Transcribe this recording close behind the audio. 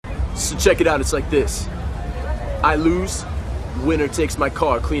So check it out, it's like this. I lose, winner takes my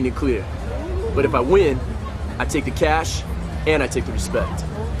car clean and clear. But if I win, I take the cash and I take the respect.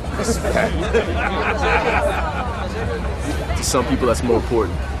 To some people, that's more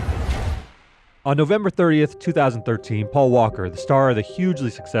important. On November 30th, 2013, Paul Walker, the star of the hugely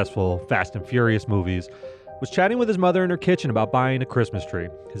successful Fast and Furious movies, was chatting with his mother in her kitchen about buying a Christmas tree.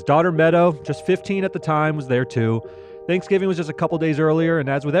 His daughter Meadow, just 15 at the time, was there too. Thanksgiving was just a couple days earlier, and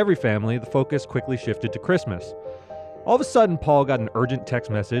as with every family, the focus quickly shifted to Christmas. All of a sudden, Paul got an urgent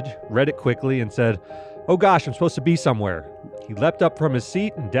text message, read it quickly, and said, "Oh gosh, I'm supposed to be somewhere." He leapt up from his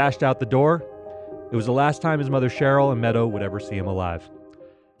seat and dashed out the door. It was the last time his mother Cheryl and Meadow would ever see him alive.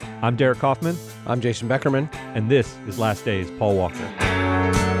 I'm Derek Kaufman. I'm Jason Beckerman. And this is Last Days, Paul Walker.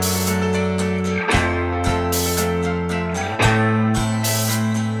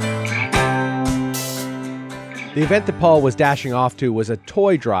 The event that Paul was dashing off to was a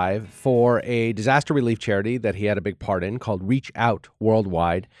toy drive for a disaster relief charity that he had a big part in called Reach Out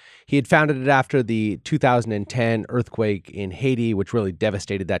Worldwide. He had founded it after the 2010 earthquake in Haiti, which really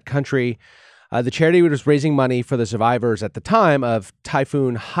devastated that country. The charity was raising money for the survivors at the time of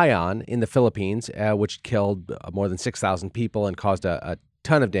Typhoon Haiyan in the Philippines, which killed more than 6,000 people and caused a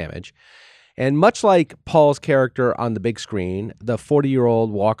ton of damage. And much like Paul's character on the big screen, the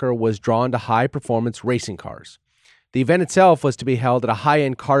 40-year-old Walker was drawn to high-performance racing cars. The event itself was to be held at a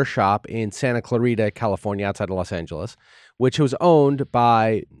high-end car shop in Santa Clarita, California, outside of Los Angeles, which was owned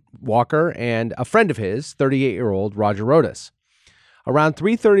by Walker and a friend of his, 38-year-old Roger Rodas. Around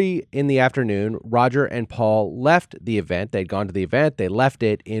 3:30 in the afternoon, Roger and Paul left the event. They'd gone to the event. They left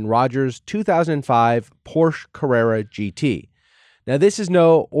it in Roger's 2005 Porsche Carrera GT. Now, this is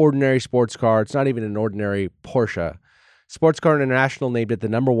no ordinary sports car. It's not even an ordinary Porsche. Sports Car International named it the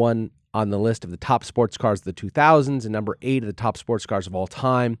number one on the list of the top sports cars of the 2000s and number 8 of the top sports cars of all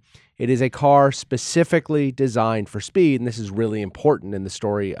time. It is a car specifically designed for speed, and this is really important in the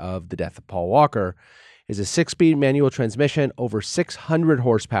story of the death of Paul Walker. Is a 6-speed manual transmission, over 600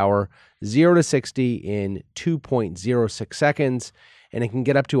 horsepower, 0 to 60 in 2.06 seconds, and it can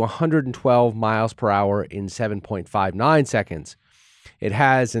get up to 112 miles per hour in 7.59 seconds. It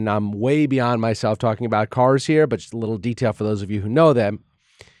has, and I'm way beyond myself talking about cars here, but just a little detail for those of you who know them.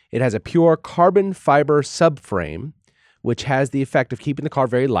 It has a pure carbon fiber subframe, which has the effect of keeping the car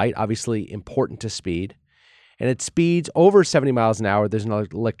very light, obviously important to speed. And it speeds over 70 miles an hour. There's an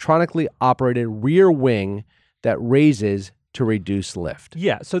electronically operated rear wing that raises to reduce lift.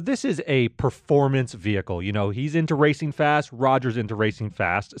 Yeah, so this is a performance vehicle. You know, he's into racing fast, Roger's into racing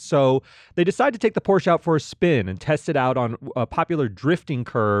fast. So they decide to take the Porsche out for a spin and test it out on a popular drifting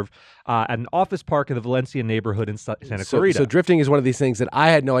curve at an office park in the Valencia neighborhood in Santa Clarita. So drifting is one of these things that I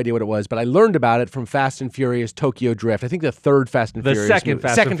had no idea what it was, but I learned about it from Fast and Furious Tokyo Drift. I think the third Fast and Furious. The second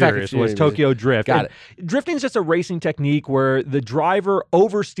Fast and Furious was Tokyo Drift. Got it. Drifting is just a racing technique where the driver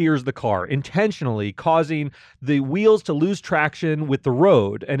oversteers the car intentionally, causing the wheels to lose traction with the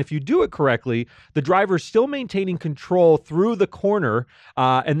road. And if you do it correctly, the driver is still maintaining control through the corner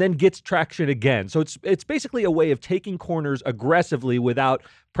and then gets traction again. So it's basically a way of taking corners aggressively without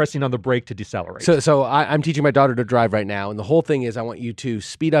pressing on the brake to decelerate. So I'm teaching my daughter to drive right now, and the whole thing is I want you to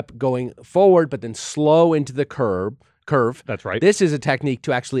speed up going forward, but then slow into the curve. That's right. This is a technique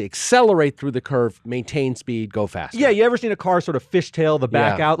to actually accelerate through the curve, maintain speed, go faster. Yeah, you ever seen a car sort of fishtail the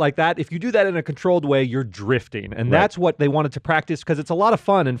back out like that? If you do that in a controlled way, you're drifting. And that's what they wanted to practice because it's a lot of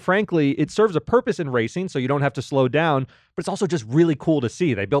fun. And frankly, it serves a purpose in racing, so you don't have to slow down. But it's also just really cool to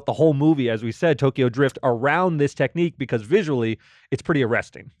see. They built the whole movie, as we said, Tokyo Drift, around this technique because visually, it's pretty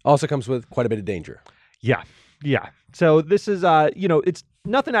arresting. Also comes with quite a bit of danger. Yeah. So this is, it's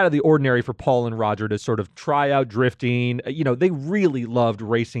nothing out of the ordinary for Paul and Roger to sort of try out drifting. They really loved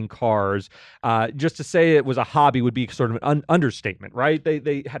racing cars. Just to say it was a hobby would be sort of an understatement, right?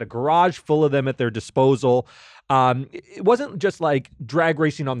 They had a garage full of them at their disposal. It wasn't just like drag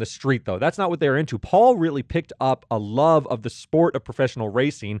racing on the street, though. That's not what they were into. Paul really picked up a love of the sport of professional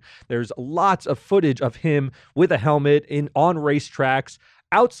racing. There's lots of footage of him with a helmet on racetracks,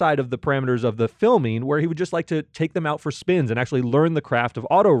 outside of the parameters of the filming, where he would just like to take them out for spins and actually learn the craft of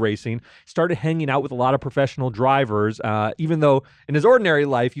auto racing. Started hanging out with a lot of professional drivers, even though in his ordinary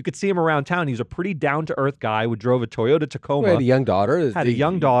life, you could see him around town. He was a pretty down-to-earth guy who drove a Toyota Tacoma. He had a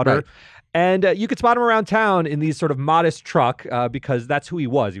young daughter. Right. And you could spot him around town in these sort of modest truck because that's who he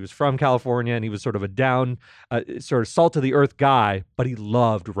was. He was from California, and he was sort of a down, sort of salt-of-the-earth guy, but he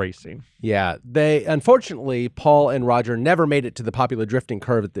loved racing. Yeah. Unfortunately, Paul and Roger never made it to the popular drifting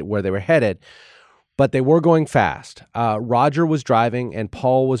curve where they were headed, but they were going fast. Roger was driving, and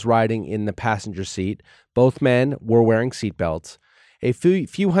Paul was riding in the passenger seat. Both men were wearing seatbelts. A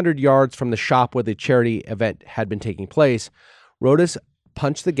few hundred yards from the shop where the charity event had been taking place, Rodas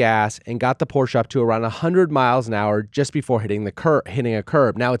punched the gas and got the Porsche up to around 100 miles an hour just before hitting a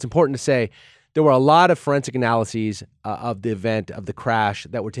curb. Now, it's important to say there were a lot of forensic analyses of the event, of the crash,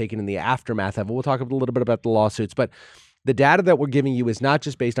 that were taken in the aftermath of it. We'll talk a little bit about the lawsuits, but the data that we're giving you is not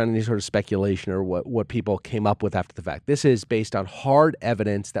just based on any sort of speculation or what people came up with after the fact. This is based on hard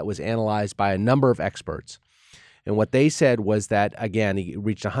evidence that was analyzed by a number of experts. And what they said was that, again, he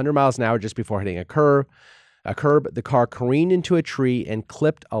reached 100 miles an hour just before hitting a curb. The car careened into a tree and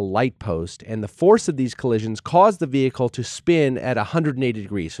clipped a light post. And the force of these collisions caused the vehicle to spin at 180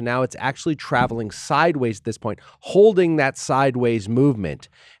 degrees. So now it's actually traveling sideways at this point, holding that sideways movement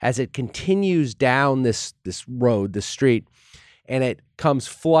as it continues down this road, this street, and it comes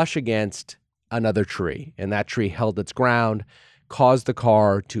flush against another tree. And that tree held its ground, caused the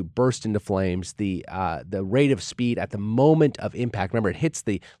car to burst into flames. The rate of speed at the moment of impact, remember, it hits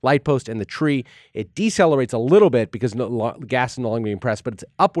the light post and the tree. It decelerates a little bit because gas is no longer being pressed, but it's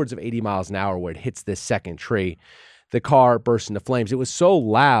upwards of 80 miles an hour where it hits this second tree. The car burst into flames. It was so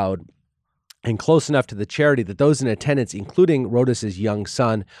loud and close enough to the charity that those in attendance, including Rodas's young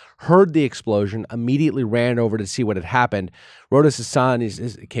son, heard the explosion, immediately ran over to see what had happened. Rodas's son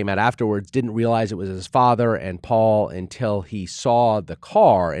came out afterwards, didn't realize it was his father and Paul until he saw the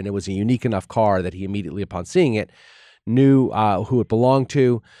car, and it was a unique enough car that he immediately, upon seeing it, knew who it belonged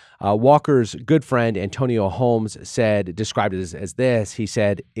to. Walker's good friend, Antonio Holmes, described it as this. He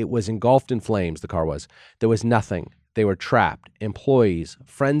said, "It was engulfed in flames, the car was. There was nothing. They were trapped. Employees,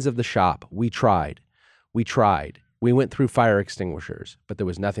 friends of the shop. We tried. We went through fire extinguishers, but there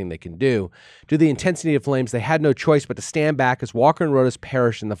was nothing they can do. Due to the intensity of flames, they had no choice but to stand back as Walker and Rodas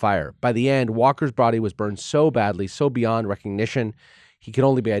perished in the fire. By the end, Walker's body was burned so badly, so beyond recognition, he could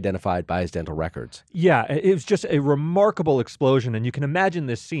only be identified by his dental records." Yeah, it was just a remarkable explosion. And you can imagine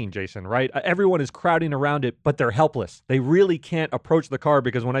this scene, Jason, right? Everyone is crowding around it, but they're helpless. They really can't approach the car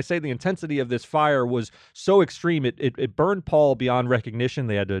because when I say the intensity of this fire was so extreme, it burned Paul beyond recognition.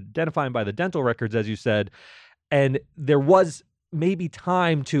 They had to identify him by the dental records, as you said. And there was maybe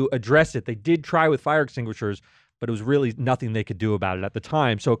time to address it. They did try with fire extinguishers, but it was really nothing they could do about it at the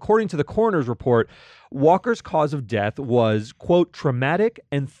time. So according to the coroner's report, Walker's cause of death was, quote, traumatic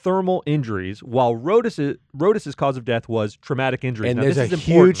and thermal injuries, while Rodas's cause of death was traumatic injuries. And now, there's a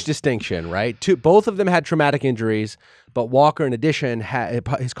huge distinction, right? Both of them had traumatic injuries, but Walker, in addition,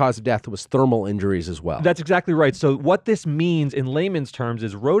 his cause of death was thermal injuries as well. That's exactly right. So what this means in layman's terms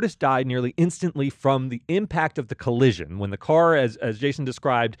is Rodas died nearly instantly from the impact of the collision. When the car, as Jason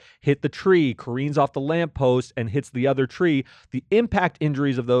described, hit the tree, careens off the lamppost, and hits the other tree, the impact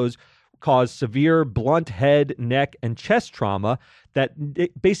injuries of those caused severe blunt head, neck, and chest trauma that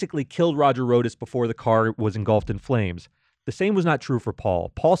basically killed Roger Rodas before the car was engulfed in flames. The same was not true for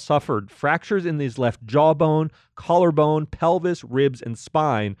Paul. Paul suffered fractures in his left jawbone, collarbone, pelvis, ribs, and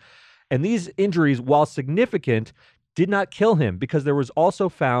spine. And these injuries, while significant, did not kill him because there was also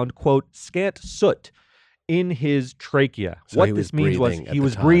found, quote, scant soot in his trachea. So what this means was he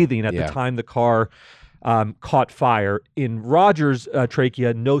was breathing at the time the car caught fire. In Roger's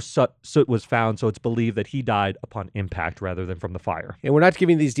trachea, no soot was found, so it's believed that he died upon impact rather than from the fire. And we're not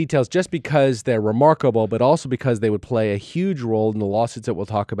giving these details just because they're remarkable, but also because they would play a huge role in the lawsuits that we'll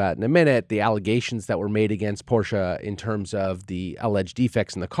talk about in a minute, the allegations that were made against Porsche in terms of the alleged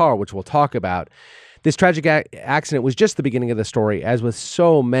defects in the car, which we'll talk about. This tragic accident was just the beginning of the story. As with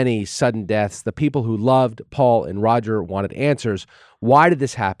so many sudden deaths, the people who loved Paul and Roger wanted answers. Why did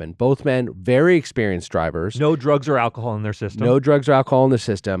this happen? Both men, very experienced drivers. No drugs or alcohol in their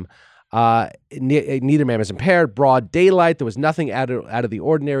system. Neither man was impaired. Broad daylight. There was nothing out of the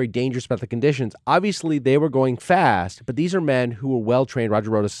ordinary, dangerous about the conditions. Obviously, they were going fast, but these are men who were well-trained,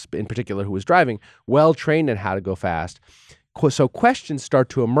 Roger Rodas in particular, who was driving, well-trained in how to go fast. So questions start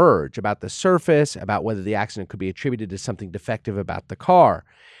to emerge about the surface, about whether the accident could be attributed to something defective about the car.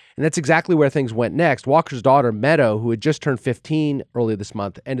 And that's exactly where things went next. Walker's daughter, Meadow, who had just turned 15 earlier this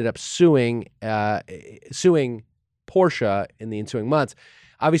month, ended up suing Porsche in the ensuing months.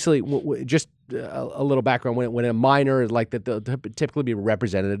 Obviously, just a little background, when a minor, like that, they'll typically be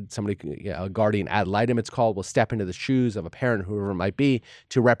represented, somebody, a guardian ad litem it's called, will step into the shoes of a parent, whoever it might be,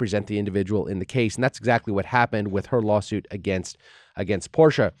 to represent the individual in the case. And that's exactly what happened with her lawsuit against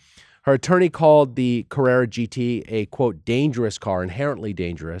Porsche. Her attorney called the Carrera GT a, quote, dangerous car, inherently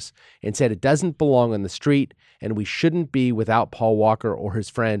dangerous, and said it doesn't belong on the street, and we shouldn't be without Paul Walker or his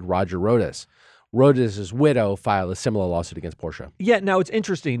friend Roger Rodas. Rodas' widow filed a similar lawsuit against Porsche. Yeah, now it's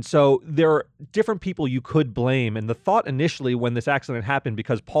interesting. So there are different people you could blame. And the thought initially when this accident happened,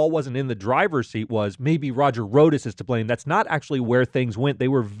 because Paul wasn't in the driver's seat, was maybe Roger Rodas is to blame. That's not actually where things went. They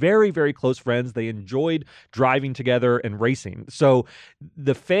were very, very close friends. They enjoyed driving together and racing. So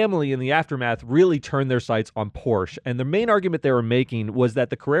the family in the aftermath really turned their sights on Porsche. And the main argument they were making was that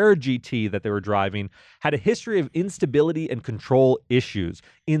the Carrera GT that they were driving had a history of instability and control issues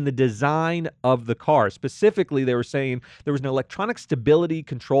in the design of the car. Specifically, they were saying there was an electronic stability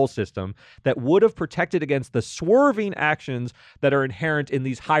control system that would have protected against the swerving actions that are inherent in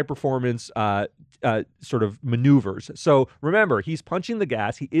these high-performance sort of maneuvers. So remember, he's punching the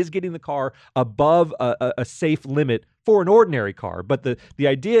gas. He is getting the car above a safe limit for an ordinary car. But the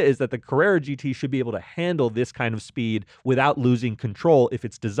idea is that the Carrera GT should be able to handle this kind of speed without losing control if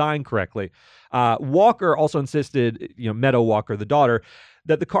it's designed correctly. Walker also insisted, Meadow Walker, the daughter,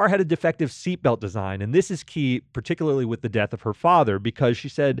 that the car had a defective seatbelt design. And this is key, particularly with the death of her father, because she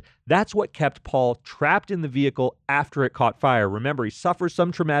said that's what kept Paul trapped in the vehicle after it caught fire. Remember, he suffers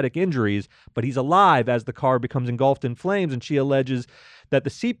some traumatic injuries, but he's alive as the car becomes engulfed in flames. And she alleges that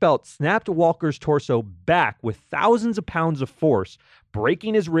the seatbelt snapped Walker's torso back with thousands of pounds of force,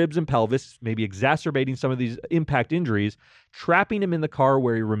 breaking his ribs and pelvis, maybe exacerbating some of these impact injuries, trapping him in the car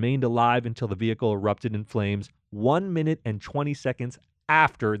where he remained alive until the vehicle erupted in flames 1 minute and 20 seconds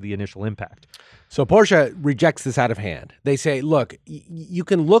after the initial impact. So Porsche rejects this out of hand. They say, look, you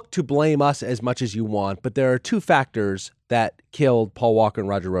can look to blame us as much as you want, but there are two factors that killed Paul Walker and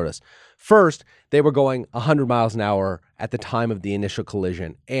Roger Rodas. First, they were going 100 miles an hour at the time of the initial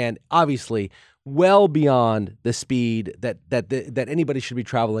collision, and obviously well beyond the speed that anybody should be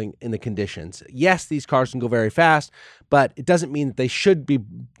traveling in the conditions. Yes, these cars can go very fast, but it doesn't mean that they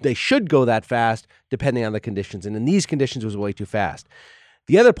should go that fast depending on the conditions. And in these conditions, it was way too fast.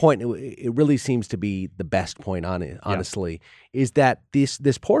 The other point, it really seems to be the best point on it, honestly, is that this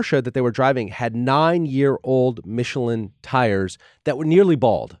Porsche that they were driving had 9-year-old Michelin tires that were nearly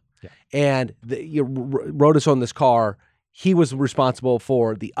bald. Yeah. And Rodas owned this car. He was responsible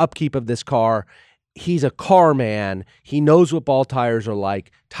for the upkeep of this car. He's a car man. He knows what ball tires are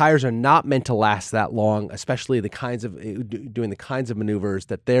like. Tires are not meant to last that long, especially the kinds of doing the kinds of maneuvers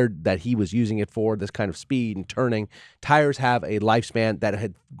that he was using it for, this kind of speed and turning. Tires have a lifespan that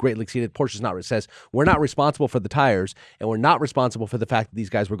had greatly exceeded. Porsche says we're not responsible for the tires, and we're not responsible for the fact that these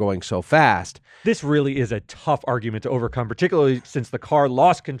guys were going so fast. This really is a tough argument to overcome, particularly since the car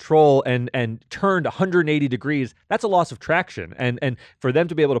lost control and turned 180 degrees. That's a loss of traction, and for them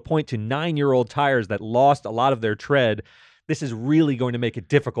to be able to point to 9-year-old tires that lost a lot of their tread, this is really going to make it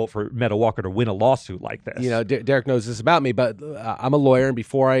difficult for Meadow Walker to win a lawsuit like this. Derek knows this about me, but I'm a lawyer, and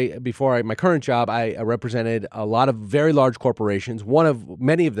before my current job, I represented a lot of very large corporations. One of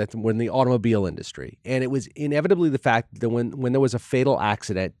many of them were in the automobile industry, and it was inevitably the fact that when there was a fatal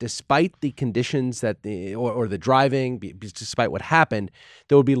accident, despite the conditions or the driving, despite what happened,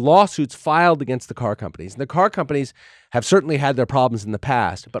 there would be lawsuits filed against the car companies, and the car companies have certainly had their problems in the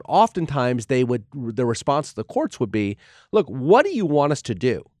past, but oftentimes their response to the courts would be, look, what do you want us to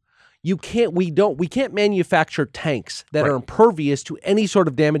do? We can't manufacture tanks that are impervious to any sort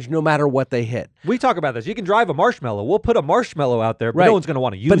of damage no matter what they hit. We talk about this. You can drive a Marshmallow. We'll put a Marshmallow out there, but no one's going to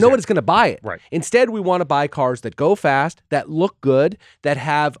want to use it. But nobody's going to buy it. Right. Instead, we want to buy cars that go fast, that look good, that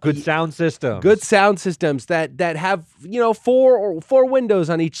have good sound systems. Good sound systems that have, four windows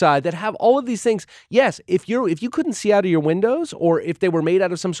on each side, that have all of these things. Yes, if you couldn't see out of your windows, or if they were made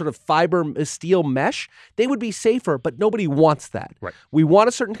out of some sort of fiber steel mesh, they would be safer, but nobody wants that. Right. We want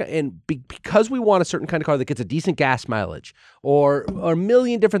a certain because we want a certain kind of car that gets a decent gas mileage, or a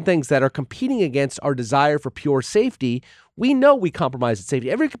million different things that are competing against our desire for pure safety, we know we compromise at safety.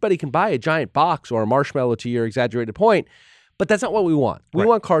 Everybody can buy a giant box or a Marshmallow, to your exaggerated point, but that's not what we want. We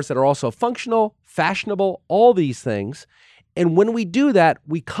want cars that are also functional, fashionable, all these things. And when we do that,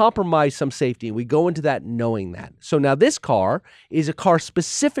 we compromise some safety. We go into that knowing that. So now this car is a car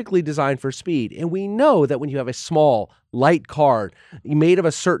specifically designed for speed. And we know that when you have a small, light car made of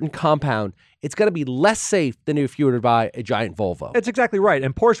a certain compound, it's going to be less safe than if you were to buy a giant Volvo. That's exactly right.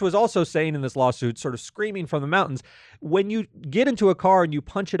 And Porsche was also saying in this lawsuit, sort of screaming from the mountains, when you get into a car and you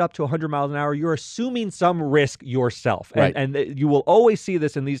punch it up to 100 miles an hour, you're assuming some risk yourself. Right. And you will always see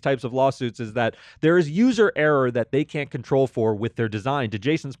this in these types of lawsuits, is that there is user error that they can't control for with their design. To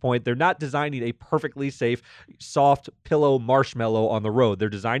Jason's point, they're not designing a perfectly safe, soft pillow Marshmallow on the road. They're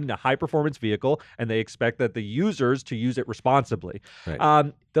designing a high-performance vehicle, and they expect that the users to use it responsibly.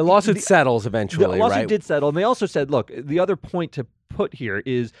 Right. The lawsuit settles eventually, right? The lawsuit did settle, and they also said, look, the other point to put here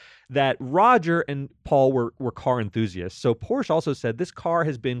is that Roger and Paul were car enthusiasts. So Porsche also said this car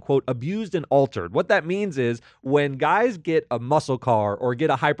has been, quote, abused and altered. What that means is when guys get a muscle car or get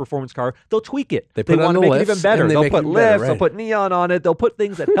a high-performance car, they'll tweak it. They want to make it even better. They'll put lifts, right. they'll put neon on it, they'll put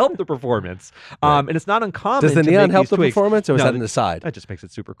things that help the performance. Right. And it's not uncommon Does the to neon make help these the tweaks. performance, or is No, that an aside? That just makes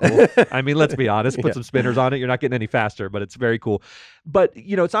it super cool. I mean, let's be honest. Put some spinners on it. You're not getting any faster, but it's very cool. But,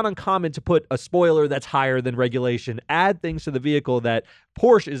 it's not uncommon to put a spoiler that's higher than regulation, add things to the vehicle that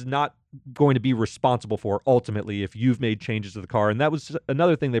Porsche is not going to be responsible for ultimately if you've made changes to the car. And that was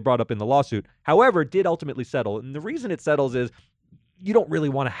another thing they brought up in the lawsuit. However, it did ultimately settle. And the reason it settles is you don't really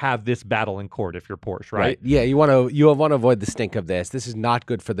want to have this battle in court if you're Porsche, right? Yeah, you want to avoid the stink of this. This is not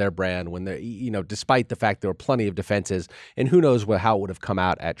good for their brand when they're, despite the fact there were plenty of defenses, and who knows how it would have come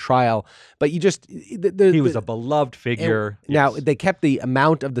out at trial. But he was a beloved figure. Now, they kept the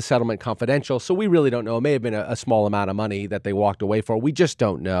amount of the settlement confidential, so we really don't know. It may have been a small amount of money that they walked away for. We just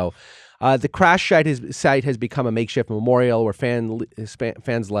don't know. The crash site has become a makeshift memorial where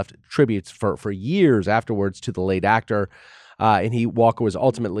fans left tributes for years afterwards to the late actor. And Walker was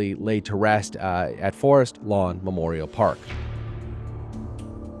ultimately laid to rest at Forest Lawn Memorial Park.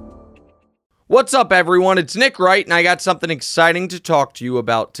 What's up, everyone? It's Nick Wright, and I got something exciting to talk to you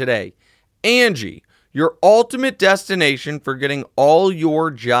about today. Angie, your ultimate destination for getting all your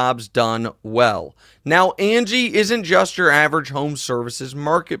jobs done well. Now, Angie isn't just your average home services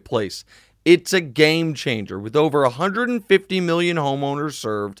marketplace. It's a game changer with over 150 million homeowners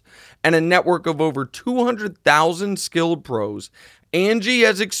served and a network of over 200,000 skilled pros. Angie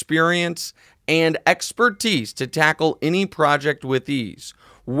has experience and expertise to tackle any project with ease.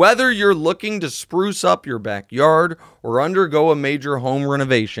 Whether you're looking to spruce up your backyard or undergo a major home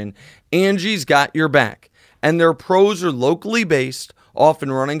renovation, Angie's got your back. And their pros are locally based,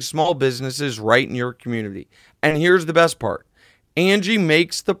 often running small businesses right in your community. And here's the best part. Angie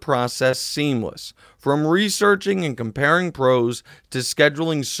makes the process seamless, from researching and comparing pros to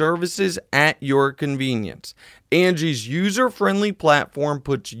scheduling services at your convenience. Angie's user-friendly platform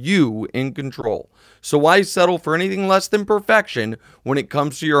puts you in control. So why settle for anything less than perfection when it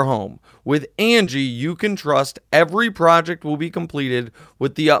comes to your home? With Angie, you can trust every project will be completed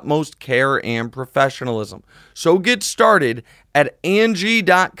with the utmost care and professionalism. So get started at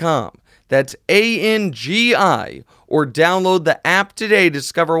Angie.com. That's ANGI, or download the app today to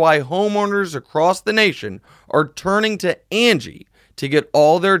discover why homeowners across the nation are turning to Angie to get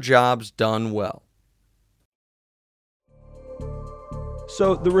all their jobs done well.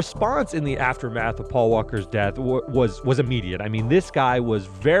 So the response in the aftermath of Paul Walker's death was immediate. I mean, this guy was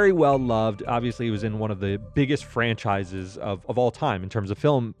very well loved. Obviously, he was in one of the biggest franchises of all time in terms of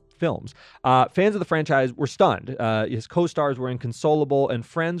films. Fans of the franchise were stunned. His co-stars were inconsolable, and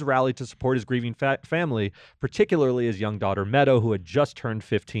friends rallied to support his grieving family, particularly his young daughter Meadow, who had just turned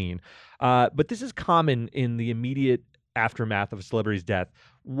 15. But this is common in the immediate aftermath of a celebrity's death.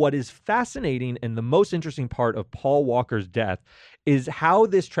 What is fascinating and the most interesting part of Paul Walker's death is how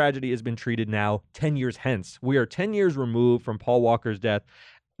this tragedy has been treated now 10 years hence. We are 10 years removed from Paul Walker's death.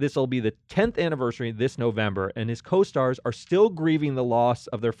 This will be the 10th anniversary this November, and his co-stars are still grieving the loss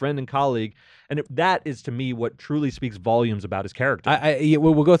of their friend and colleague. And that is, to me, what truly speaks volumes about his character.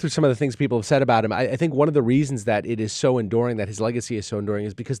 We'll go through some of the things people have said about him. I think one of the reasons that it is so enduring, that his legacy is so enduring,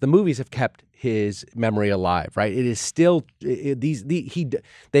 is because the movies have kept his memory alive. Right? It is still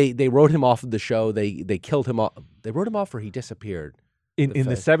they wrote him off of the show. They killed him off. They wrote him off, or he disappeared. In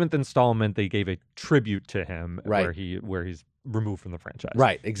the 7th installment, they gave a tribute to him, right, where he's removed from the franchise.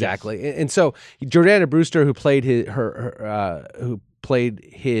 Right, exactly. Yes. And so Jordana Brewster, who played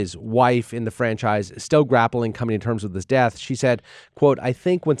his wife in the franchise, is still grappling, coming to terms with his death. She said, quote, "I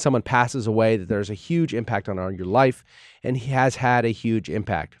think when someone passes away that there's a huge impact on your life, and he has had a huge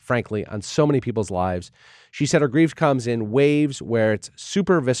impact, frankly, on so many people's lives." She said her grief comes in waves where it's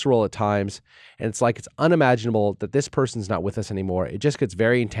super visceral at times, and it's like it's unimaginable that this person's not with us anymore. It just gets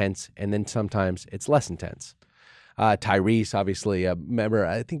very intense, and then sometimes it's less intense. Tyrese, obviously a member,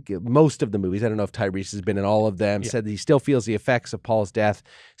 I think most of the movies, I don't know if Tyrese has been in all of them, said that he still feels the effects of Paul's death,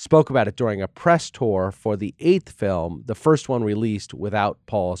 spoke about it during a press tour for the 8th film, the first one released without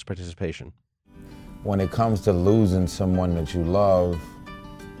Paul's participation. When it comes to losing someone that you love,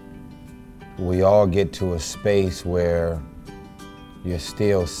 we all get to a space where you're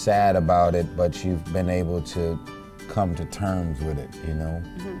still sad about it, but you've been able to come to terms with it, you know?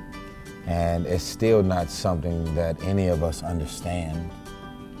 Mm-hmm. And it's still not something that any of us understand.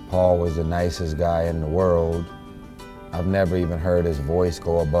 Paul was the nicest guy in the world. I've never even heard his voice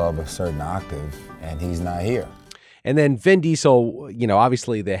go above a certain octave, and he's not here. And then Vin Diesel,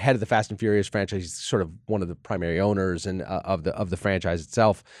 obviously the head of the Fast and Furious franchise, he's sort of one of the primary owners and of the franchise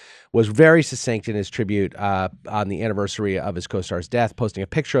itself, was very succinct in his tribute on the anniversary of his co-star's death, posting a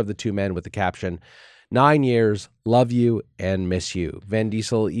picture of the two men with the caption, 9 years, love you and miss you. Vin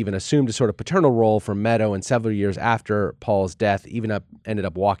Diesel even assumed a sort of paternal role for Meadow, and several years after Paul's death, ended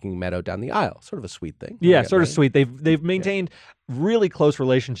up walking Meadow down the aisle. Sort of a sweet thing. Yeah, sort of sweet. They've maintained really close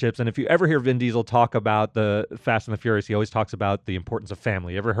relationships, and if you ever hear Vin Diesel talk about the Fast and the Furious, he always talks about the importance of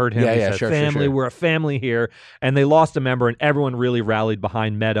family. You ever heard him? He says, family, we're a family here. And they lost a member, and everyone really rallied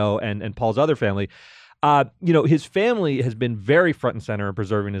behind Meadow and Paul's other family. His family has been very front and center in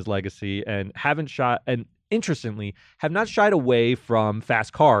preserving his legacy and interestingly, have not shied away from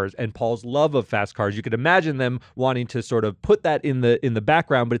fast cars and Paul's love of fast cars. You could imagine them wanting to sort of put that in the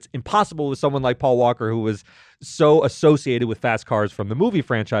background, but it's impossible with someone like Paul Walker, who was so associated with fast cars from the movie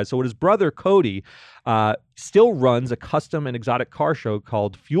franchise. So his brother Cody still runs a custom and exotic car show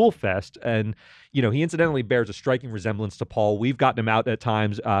called Fuel Fest, and he incidentally bears a striking resemblance to Paul. We've gotten him out at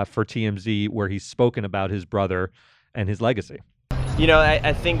times for TMZ, where he's spoken about his brother and his legacy.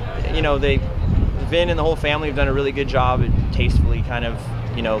 I think Vin and the whole family have done a really good job at tastefully kind of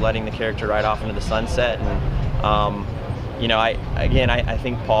letting the character ride off into the sunset, and I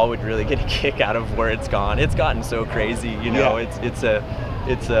think Paul would really get a kick out of where it's gone. It's gotten so crazy, it's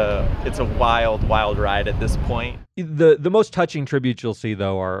a wild ride at this point. The most touching tributes you'll see,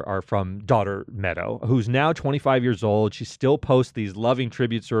 though, are from daughter Meadow, who's now 25 years old. She still posts these loving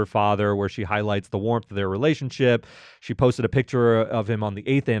tributes to her father where she highlights the warmth of their relationship. She posted a picture of him on the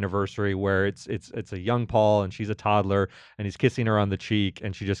 8th anniversary where it's a young Paul and she's a toddler and he's kissing her on the cheek,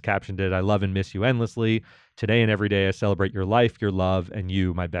 and she just captioned it, "I love and miss you endlessly. Today and every day I celebrate your life, your love, and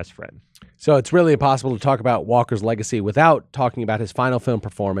you, my best friend." So it's really impossible to talk about Walker's legacy without talking about his final film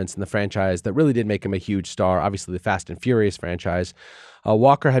performance in the franchise that really did make him a huge star, obviously the Fast and Furious franchise.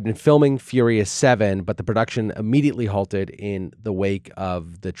 Walker had been filming Furious 7, but the production immediately halted in the wake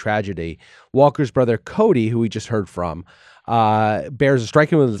of the tragedy. Walker's brother Cody, who we just heard from, bears a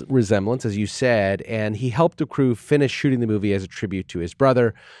striking resemblance, as you said, and he helped the crew finish shooting the movie as a tribute to his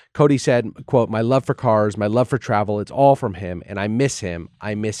brother. Cody said, quote, "My love for cars, my love for travel, it's all from him, and I miss him.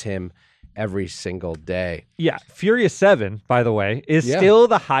 I miss him every single day." Yeah, Furious 7, by the way, is still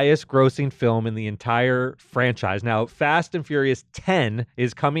the highest grossing film in the entire franchise. Now, Fast and Furious 10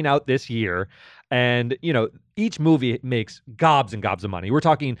 is coming out this year, and, each movie makes gobs and gobs of money. We're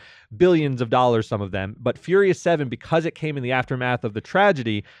talking billions of dollars, some of them. But Furious 7, because it came in the aftermath of the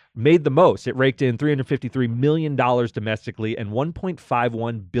tragedy, made the most. It raked in $353 million domestically and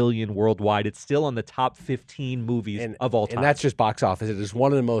 $1.51 billion worldwide. It's still on the top 15 movies of all time. And that's just box office. It is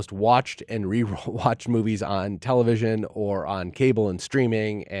one of the most watched and re-watched movies on television or on cable and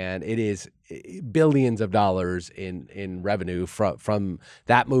streaming, and it is billions of dollars in revenue from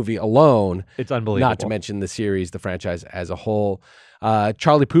that movie alone. It's unbelievable. Not to mention the series, the franchise as a whole.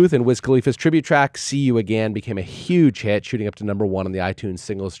 Charlie Puth and Wiz Khalifa's tribute track, "See You Again," became a huge hit, shooting up to #1 on the iTunes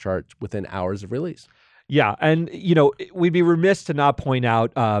singles chart within hours of release. Yeah, and, we'd be remiss to not point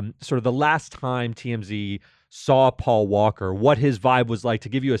out sort of the last time TMZ saw Paul Walker, what his vibe was like, to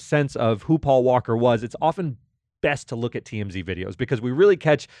give you a sense of who Paul Walker was. It's often best to look at TMZ videos because we really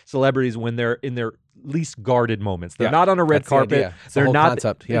catch celebrities when they're in their least guarded moments. They're not on a red carpet. They're not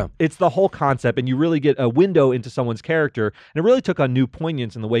concept. Yeah. It's the whole concept, and you really get a window into someone's character. And it really took on new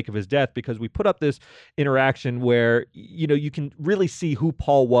poignance in the wake of his death because we put up this interaction where, you can really see who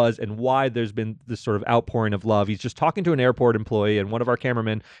Paul was and why there's been this sort of outpouring of love. He's just talking to an airport employee, and one of our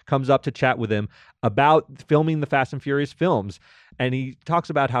cameramen comes up to chat with him about filming the Fast and Furious films. And he talks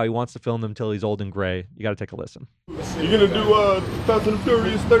about how he wants to film them till he's old and gray. You got to take a listen. You're going to do Fast and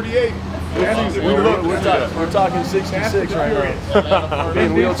Furious 38? We're talking 66 right now.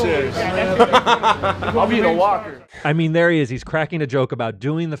 In wheelchairs. I'll be in a walker. I mean, there he is. He's cracking a joke about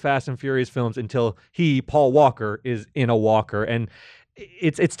doing the Fast and Furious films until he, Paul Walker, is in a walker. And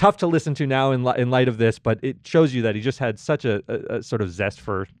it's tough to listen to now in light of this, but it shows you that he just had such a sort of zest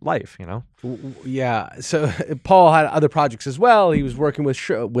for life, Yeah. So Paul had other projects as well. He was working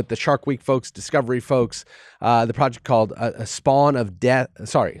with the Shark Week folks, Discovery folks. The project called Spawn of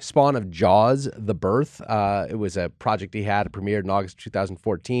Jaws: The Birth. It was a project he had. It premiered in August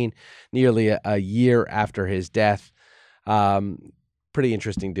 2014, nearly a year after his death. Pretty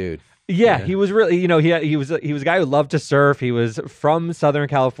interesting dude. Yeah, he was really, he was a guy who loved to surf. He was from Southern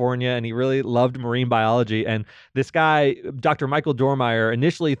California, and he really loved marine biology. And this guy, Dr. Michael Dormeyer,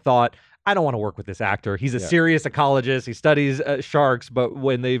 initially thought, I don't want to work with this actor. He's a serious ecologist. He studies sharks. But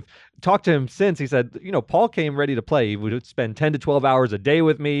when they've talked to him since. He said, Paul came ready to play. He would spend 10 to 12 hours a day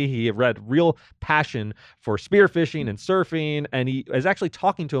with me. He had real passion for spearfishing and surfing, and he was actually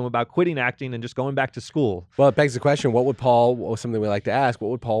talking to him about quitting acting and just going back to school. Well, it begs the question, something we like to ask,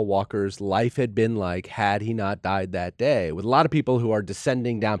 what would Paul Walker's life had been like had he not died that day? With a lot of people who are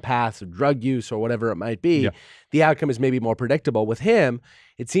descending down paths of drug use or whatever it might be, the outcome is maybe more predictable. With him,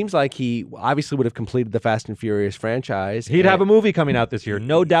 it seems like he obviously would have completed the Fast and Furious franchise. He'd have a movie coming out this year,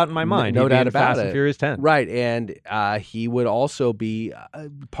 no doubt in my mind. No doubt about Fast it. and Furious 10. Right, and he would also be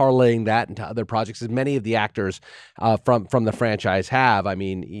parlaying that into other projects, as many of the actors from the franchise have. I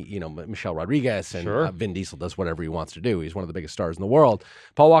mean, Michelle Rodriguez and Vin Diesel does whatever he wants to do. He's one of the biggest stars in the world.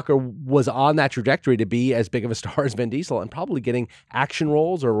 Paul Walker was on that trajectory to be as big of a star as Vin Diesel and probably getting action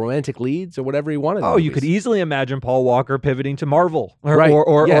roles or romantic leads or whatever he wanted. Oh, you could easily imagine Paul Walker pivoting to Marvel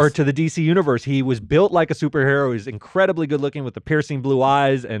or to the DC universe. He was built like a superhero. He's incredibly good looking with the piercing blue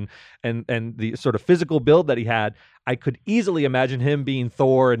eyes and the sort of physical build that he had. I could easily imagine him being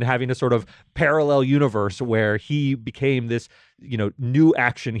Thor and having a sort of parallel universe where he became this, new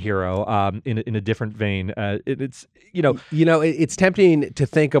action hero in a different vein. It's tempting to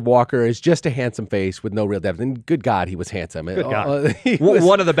think of Walker as just a handsome face with no real depth. And good God, he was handsome. Good God.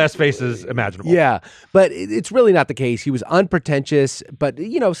 One of the best faces imaginable. Yeah, but it's really not the case. He was unpretentious, but,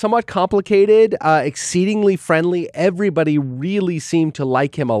 somewhat complicated, exceedingly friendly. Everybody really seemed to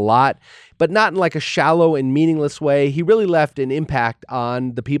like him a lot, but not in like a shallow and meaningless way. He really left an impact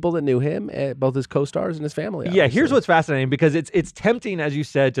on the people that knew him, both his co-stars and his family. Yeah, here's what's fascinating, because it's tempting, as you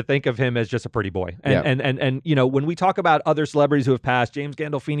said, to think of him as just a pretty boy. And when we talk about other celebrities who have passed, James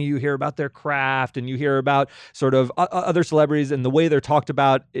Gandolfini, you hear about their craft, and you hear about sort of other celebrities and the way they're talked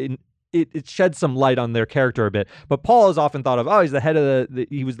about it sheds some light on their character a bit. But Paul is often thought of, he's the head of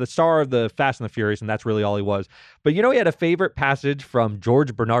he was the star of the Fast and the Furious, and that's really all he was. But he had a favorite passage from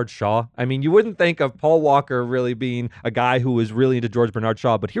George Bernard Shaw. I mean, you wouldn't think of Paul Walker really being a guy who was really into George Bernard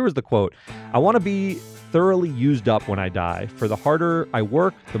Shaw, but here was the quote: "I want to be thoroughly used up when I die, for the harder I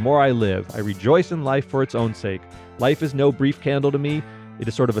work, the more I live. I rejoice in life for its own sake. Life is no brief candle to me. It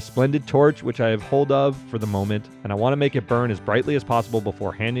is sort of a splendid torch which I have hold of for the moment, and I want to make it burn as brightly as possible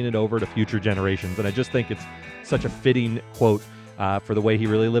before handing it over to future generations." And I just think it's such a fitting quote for the way he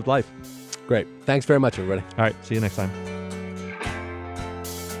really lived life. Great. Thanks very much, everybody. All right. See you next time.